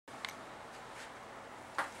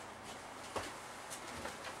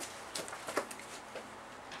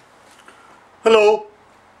Hello,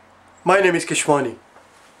 my name is Keshwani.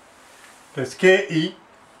 That's K-E-S-H-W-A-N-I,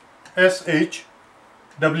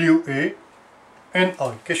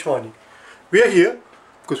 Keshwani. We are here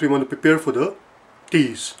because we want to prepare for the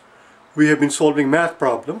TEAS. We have been solving math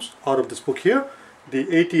problems out of this book here, the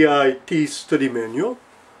ATI TEAS Study Manual,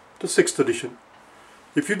 the 6th edition.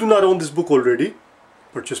 If you do not own this book already,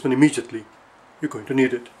 purchase one immediately. You're going to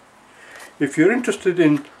need it. If you're interested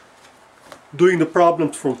in doing the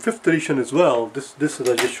problems from 5th edition as well, this that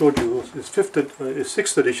I just showed you is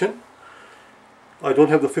 6th edition. I don't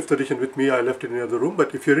have the 5th edition with me, I left it in the other room,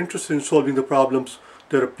 but if you're interested in solving the problems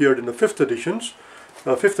that appeared in the 5th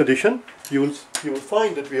edition, you will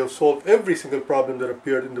find that we have solved every single problem that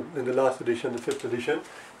appeared in the last edition, the 5th edition,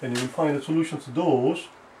 and you will find the solutions to those.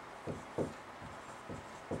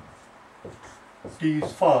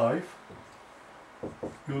 TEAS 5,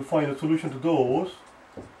 you will find a solution to those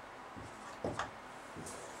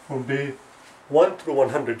from day 1 through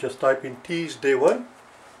 100. Just type in TEAS day 1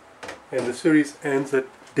 and the series ends at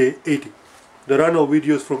day 80. There are no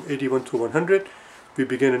videos from 81 through 100. We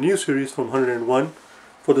begin a new series from 101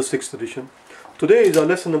 for the 6th edition. Today is our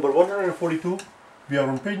lesson number 142. We are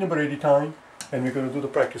on page number 89 and we're going to do the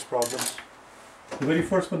practice problems. The very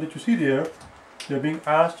first one that you see there, they're being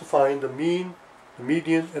asked to find the mean, the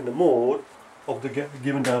median and the mode of the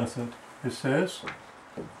given data set. It says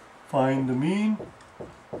find the mean,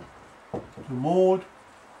 the mode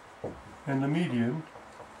and the median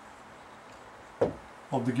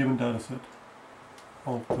of the given data set.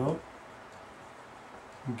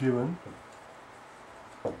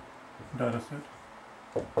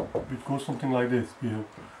 Which goes something like this. We have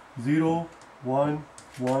 0, 1,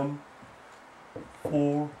 1,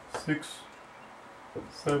 4, 6,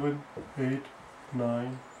 7, 8,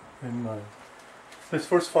 9 and 9. Let's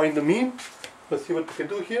first find the mean. Let's see what we can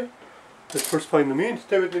do here. Let's first find the mean.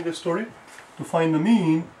 Stay with me in this story. To find the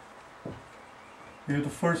mean, we have to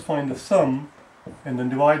first find the sum and then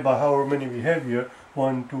divide by however many we have here.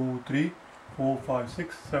 1, 2, 3, 4, 5,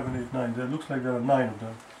 6, 7, 8, 9. There looks like there are 9 of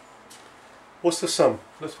them. What's the sum?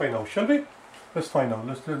 Let's find out, shall we? Let's find out.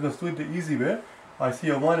 Let's do it the easy way. I see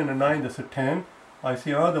a 1 and a 9, that's a 10. I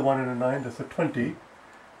see another 1 and a 9, that's a 20.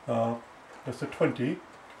 That's a 20.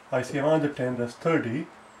 I see another 10, that's 30.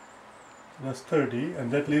 That's 30,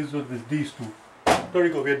 and that leaves us with these two. There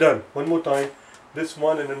you go, we're done. One more time. This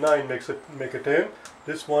 1 and a 9 make a 10.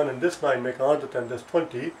 This 1 and this 9 make another 10, that's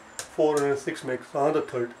 20. 4 and a 6 makes another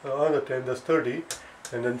 10, that's 30.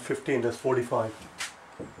 And then 15, that's 45.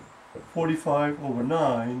 45 over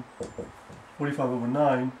 9. 45 over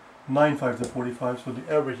 9. 9 5s are 45, so the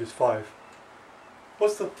average is 5.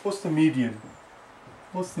 What's the median?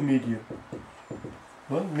 What's the median?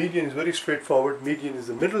 Well, median is very straightforward. Median is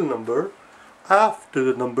the middle number after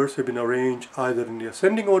the numbers have been arranged either in the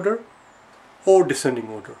ascending order or descending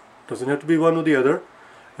order. Doesn't have to be one or the other.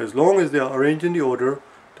 As long as they are arranged in the order,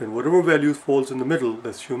 then whatever value falls in the middle,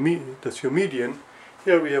 that's your median.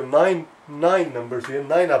 Here we have nine numbers here,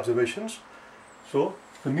 9 observations. So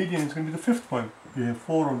the median is going to be the 5th one. We have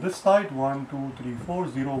 4 on this side, 1, 2, 3, 4,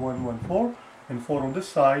 0, 1, 1, 4, and 4 on this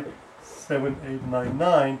side, 7, 8, 9,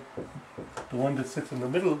 9. The one that sits in the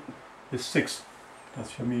middle is 6.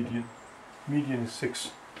 That's your median. Median is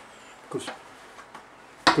 6.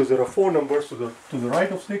 Because there are 4 numbers to the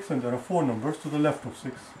right of 6 and there are 4 numbers to the left of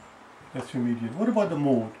 6. That's your median. What about the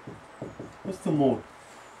mode? What's the mode?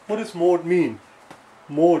 What does mode mean?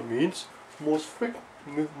 Mode means most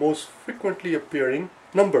frequently appearing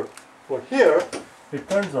number. Well, here it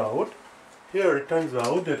turns out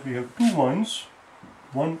that we have 2 1s.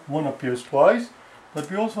 One appears twice, but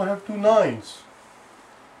we also have 2 9s.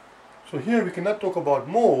 So here we cannot talk about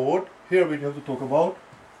mode. Here we have to talk about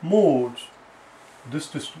modes. This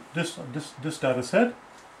data set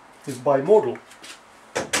is bimodal.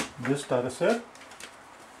 This data set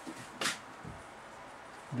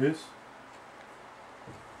is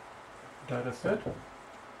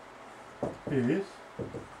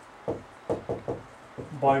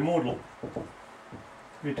bimodal.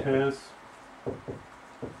 It has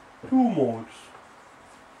 2 modes,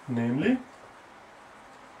 namely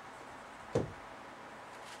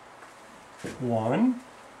 1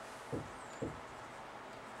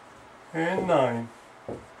 and 9.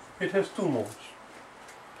 It has 2 modes.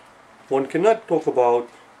 One cannot talk about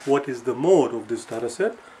what is the mode of this data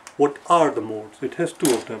set. What are the modes? It has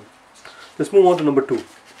 2 of them. Let's move on to number 2.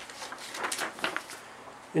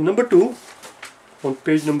 In number 2, on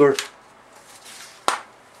page number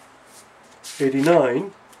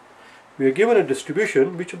 89, we are given a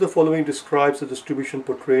distribution. Which of the following describes the distribution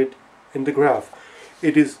portrayed in the graph?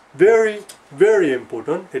 it is very, very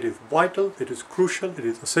important, it is vital, it is crucial, it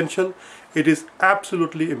is essential, it is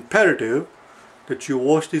absolutely imperative that you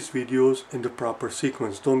watch these videos in the proper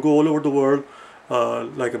sequence. Don't go all over the world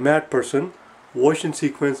like a mad person. Watch in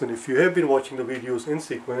sequence, and if you have been watching the videos in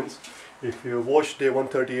sequence, if you watch day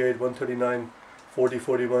 138, 139, 40,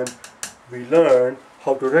 41, we learn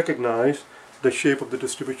how to recognize the shape of the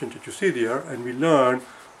distribution that you see there, and we learn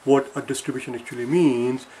what a distribution actually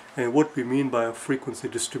means and what we mean by a frequency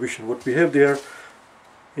distribution. What we have there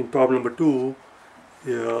in problem number 2,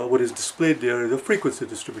 what is displayed there is a frequency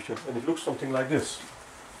distribution, and it looks something like this.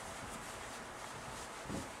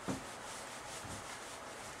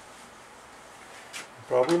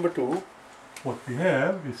 Problem number 2, what we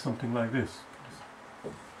have is something like this.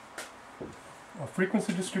 A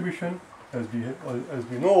frequency distribution, as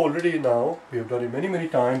we know already now, we have done it many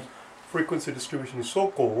times. Frequency distribution is so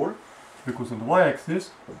called because on the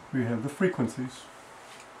y-axis we have the frequencies.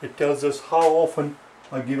 It tells us how often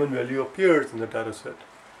a given value appears in the data set,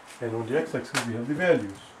 and on the x-axis we have the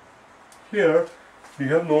values. Here we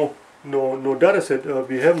have no data set,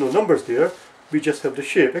 we have no numbers there, we just have the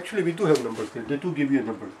shape. Actually we do have numbers there, they do give you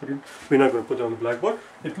numbers, but we're not going to put them on the blackboard.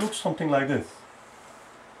 It looks something like this.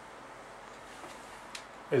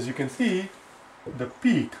 As you can see, the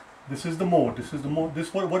peak, this is the mode,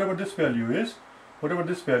 whatever this value is,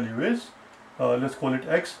 let's call it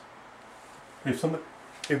x.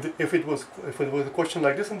 If it was a question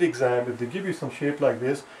like this in the exam, if they give you some shape like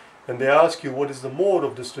this and they ask you what is the mode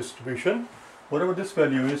of this distribution, whatever this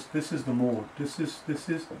value is, this is the mode. This is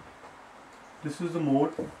the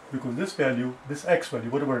mode, because this value, this x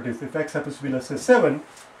value, whatever it is, if x happens to be, let's say 7,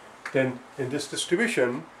 then in this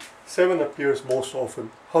distribution 7 appears most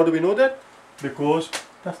often. How do we know that? Because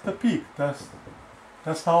that's the peak, that's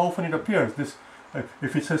how often it appears. This,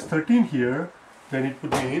 if it says 13 here, then it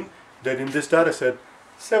would mean that in this data set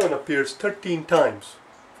 7 appears 13 times.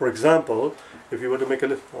 For example, if you were to make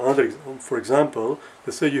another example, for example,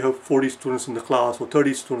 let's say you have 40 students in the class or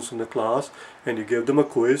 30 students in the class, and you gave them a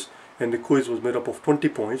quiz, and the quiz was made up of 20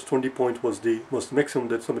 points. 20 points was the maximum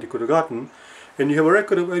that somebody could have gotten, and you have a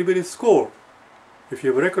record of everybody's score. If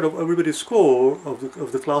you have a record of everybody's score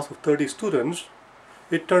of the class of 30 students,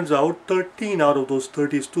 it turns out 13 out of those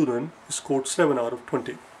 30 students scored 7 out of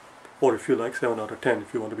 20. Or if you like, 7 out of 10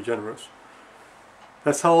 if you want to be generous.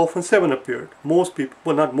 That's how often 7 appeared. Most people,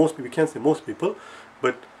 well not most people, we can't say most people,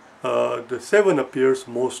 but the 7 appears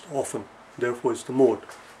most often. Therefore it's the mode.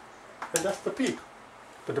 And that's the peak.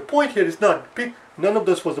 But the point here is not peak. None of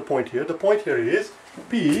this was the point here. The point here is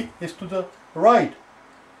peak is to the right.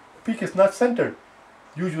 Peak is not centered.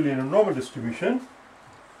 Usually in a normal distribution,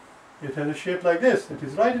 it has a shape like this. It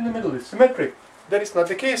is right in the middle. It's symmetric. That is not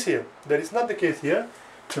the case here. That is not the case here.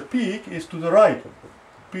 The peak is to the right.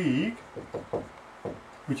 Peak,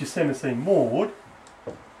 which is same as saying mode.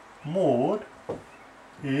 Mode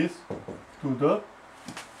is to the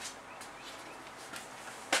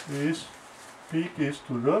peak is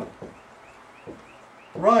to the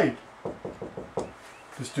right.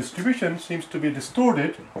 This distribution seems to be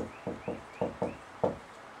distorted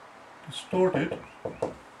to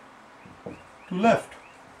left.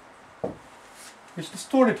 It's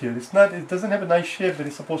distorted here. It's not. It doesn't have a nice shape that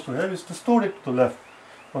it's supposed to have. It's distorted to the left.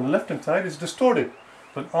 On the left hand side, it's distorted.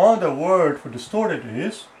 But another word for distorted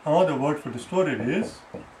is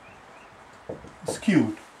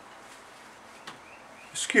skewed.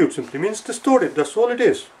 Skewed simply means distorted. That's all it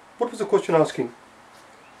is. What was the question asking?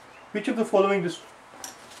 Which of the following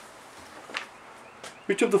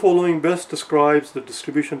best describes the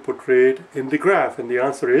distribution portrayed in the graph? And the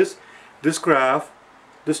answer is this graph,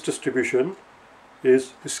 this distribution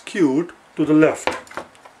is skewed to the left.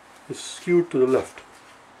 It's skewed to the left.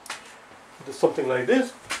 If it's something like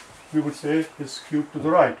this, we would say it's skewed to the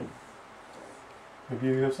right. Maybe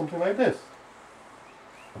you have something like this.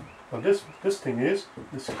 Now this thing is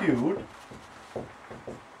skewed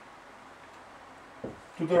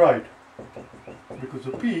to the right because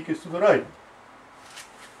the peak is to the right.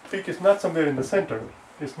 Peak is not somewhere in the center.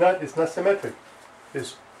 It's not symmetric.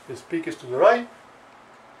 This peak is to the right.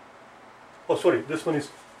 Oh, sorry. This one is.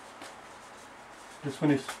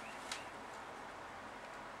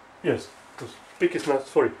 Yes. The peak is not.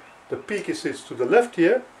 Sorry. The peak is to the left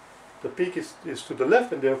here. The peak is to the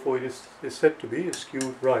left, and therefore it is said to be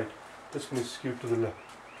skewed right. This one is skewed to the left.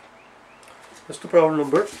 That's the problem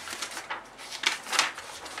number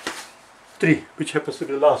 3, which happens to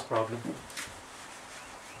be the last problem.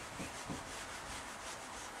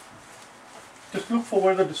 Just look for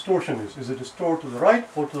where the distortion is. Is it distorted to the right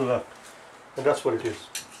or to the left? And that's what it is.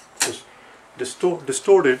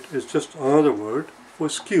 Distorted is just another word for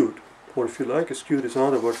skewed. or if you like, skewed is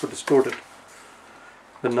another word for distorted.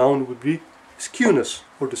 The noun would be skewness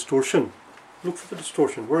or distortion. Look for the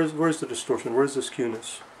distortion. Where is the distortion? Where is the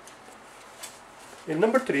skewness? In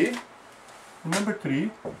number 3,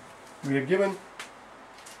 we are given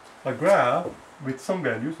a graph with some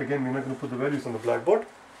values. Again, we're not going to put the values on the blackboard.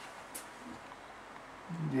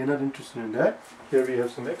 We are not interested in that. Here we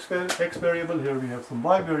have some x variable. Here we have some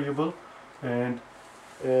y variable, and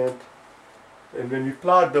when we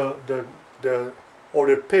plot the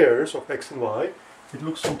ordered pairs of x and y, it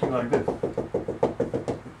looks something like this.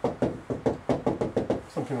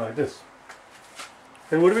 Something like this.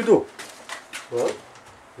 And what do? Well,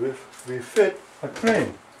 we fit a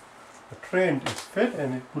trend. A trend is fit,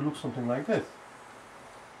 and it would look something like this.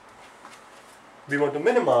 We want to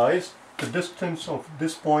minimize the distance of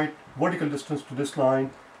this point, vertical distance to this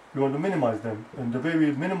line. We want to minimize them, and the way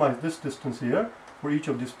we minimize this distance here for each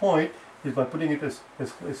of these points is by putting it as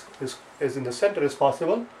in the center as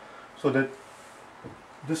possible, so that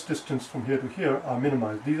this distance from here to here are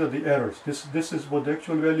minimized. These are the errors. This is what the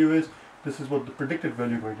actual value is. This is what the predicted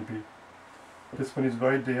value is going to be. This one is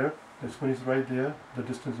right there. This one is right there. The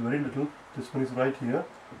distance is very little. This one is right here.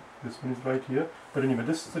 This one is right here. But anyway,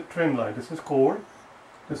 this is the trend line. This is called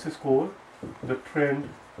the trend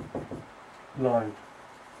line.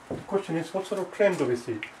 The question is, what sort of trend do we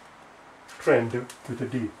see? Trend with a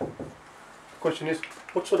D. The question is,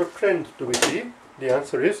 what sort of trend do we see? The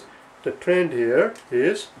answer is, the trend here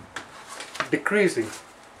is decreasing.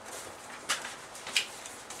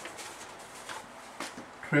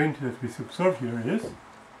 Trend that we observe here is,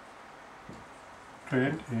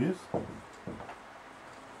 trend is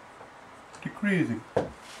decreasing.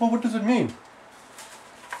 Well, what does it mean?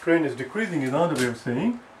 Trend is decreasing is another way of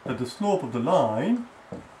saying that the slope of the line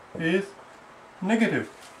is negative.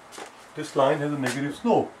 This line has a negative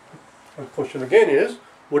slope. And the question again is,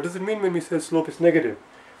 what does it mean when we say slope is negative?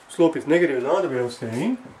 Slope is negative is another way of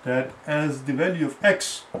saying that as the value of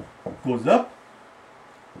x goes up,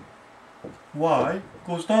 y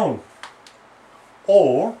goes down.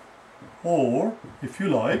 Or if you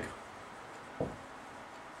like,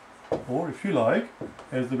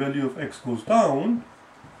 as the value of x goes down,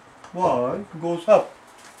 y goes up.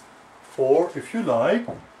 Or if you like,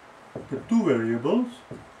 the two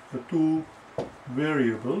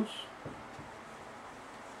variables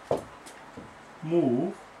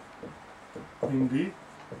move in the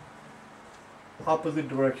opposite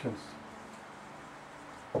directions.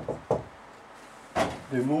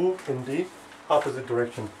 They move in the opposite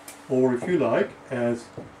direction. Or if you like, as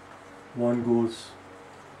one goes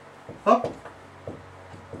up,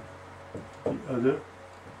 the other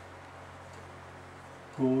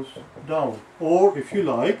goes down. Or if you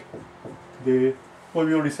like, we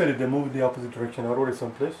already said it, they move in the opposite direction. I wrote it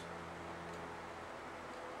someplace.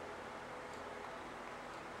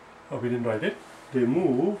 Oh, we didn't write it. They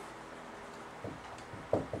move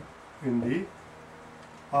in the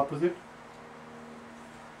opposite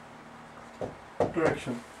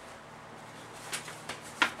direction.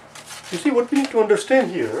 You see, what we need to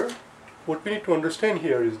understand here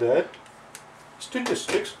is that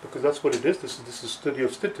statistics, because that's what it is, this is study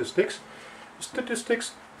of statistics.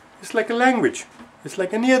 Statistics is like a language. It's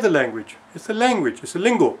like any other language. It's a language, it's a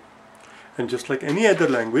lingo. And just like any other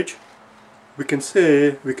language, we can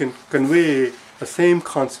convey the same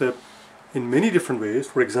concept in many different ways.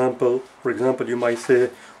 For example, you might say,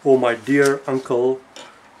 oh, my dear uncle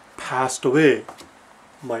passed away.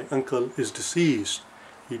 My uncle is deceased.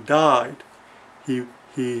 He died. He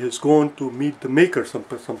has gone to meet the maker.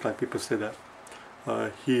 Sometimes people say that.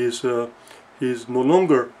 He is no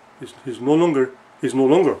longer.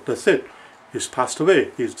 That's it. He's passed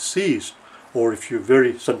away. He's deceased. Or if you're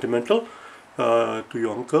very sentimental to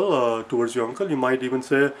your uncle, towards your uncle, you might even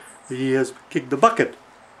say he has kicked the bucket.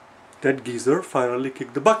 That geezer finally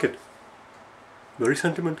kicked the bucket. Very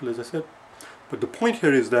sentimental, as I said. But the point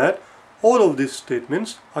here is that all of these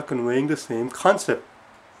statements are conveying the same concept.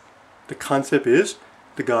 The concept is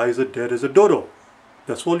the guy is dead as a dodo.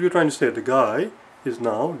 That's all you're trying to say. The guy is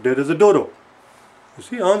now dead as a dodo. You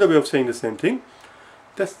see, another way of saying the same thing.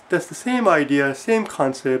 That's the same idea, same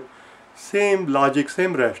concept, same logic,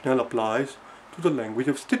 same rationale applies to the language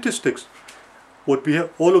of statistics. What we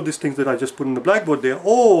have, all of these things that I just put on the blackboard, they are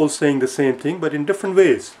all saying the same thing, but in different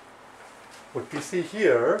ways. What we see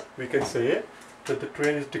here, we can say that the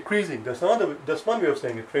trend is decreasing. That's one way of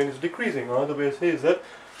saying the trend is decreasing. Another way to say is that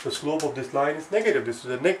the slope of this line is negative. This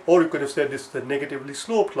is a or you could have said this is a negatively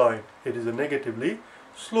sloped line. It is a negatively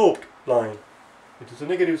sloped line. It is a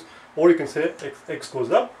negative, or you can say x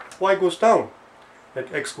goes up, y goes down.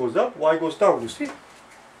 That x goes up, y goes down. You see?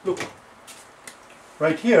 Look.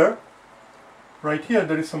 Right here, right here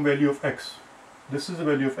there is some value of x. This is the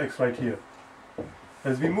value of x right here.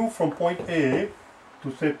 As we move from point A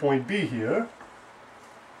to say point B here,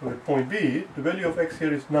 at point B, the value of x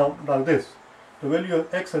here is now this. The value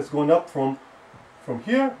of x has gone up from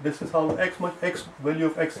here. This is how x value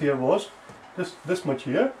of x here was this much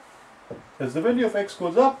here. As the value of x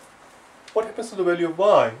goes up, what happens to the value of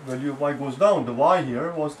y? The value of y goes down. The y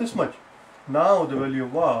here was this much. Now the value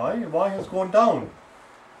of y has gone down.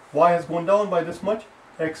 Y has gone down by this much.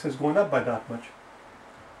 X has gone up by that much.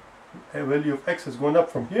 The value of x has gone up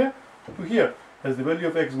from here to here. As the value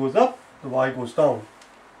of x goes up, the y goes down.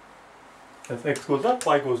 As x goes up,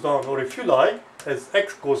 y goes down. Or if you like, as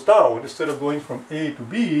x goes down, instead of going from A to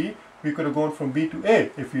B, we could have gone from B to A.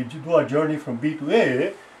 If we do our journey from B to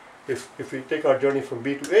A, if we take our journey from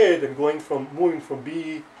B to A, then moving from point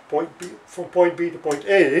B to point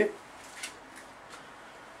A,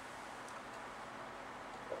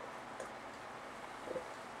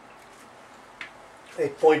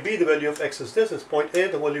 at point B the value of x is this, at point A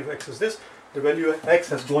the value of x is this. The value of x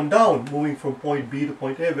has gone down, moving from point B to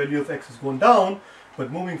point A, value of x has gone down,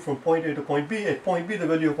 but moving from point A to point B, at point B the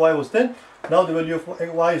value of y was then, now the value of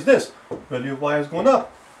y is this, value of y has gone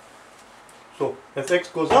up. So as x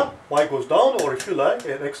goes up, y goes down, or if you like,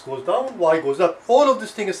 as x goes down, y goes up. All of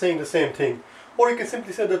this thing is saying the same thing. Or you can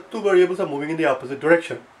simply say that two variables are moving in the opposite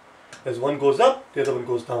direction. As one goes up, the other one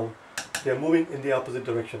goes down. They are moving in the opposite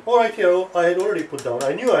direction. Alright, here I had already put down,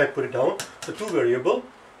 I knew I had put it down, the two variable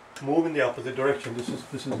move in the opposite direction. This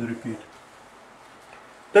is the repeat.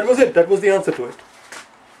 That was it. That was the answer to it.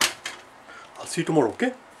 I'll see you tomorrow,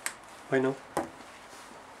 okay? Bye now.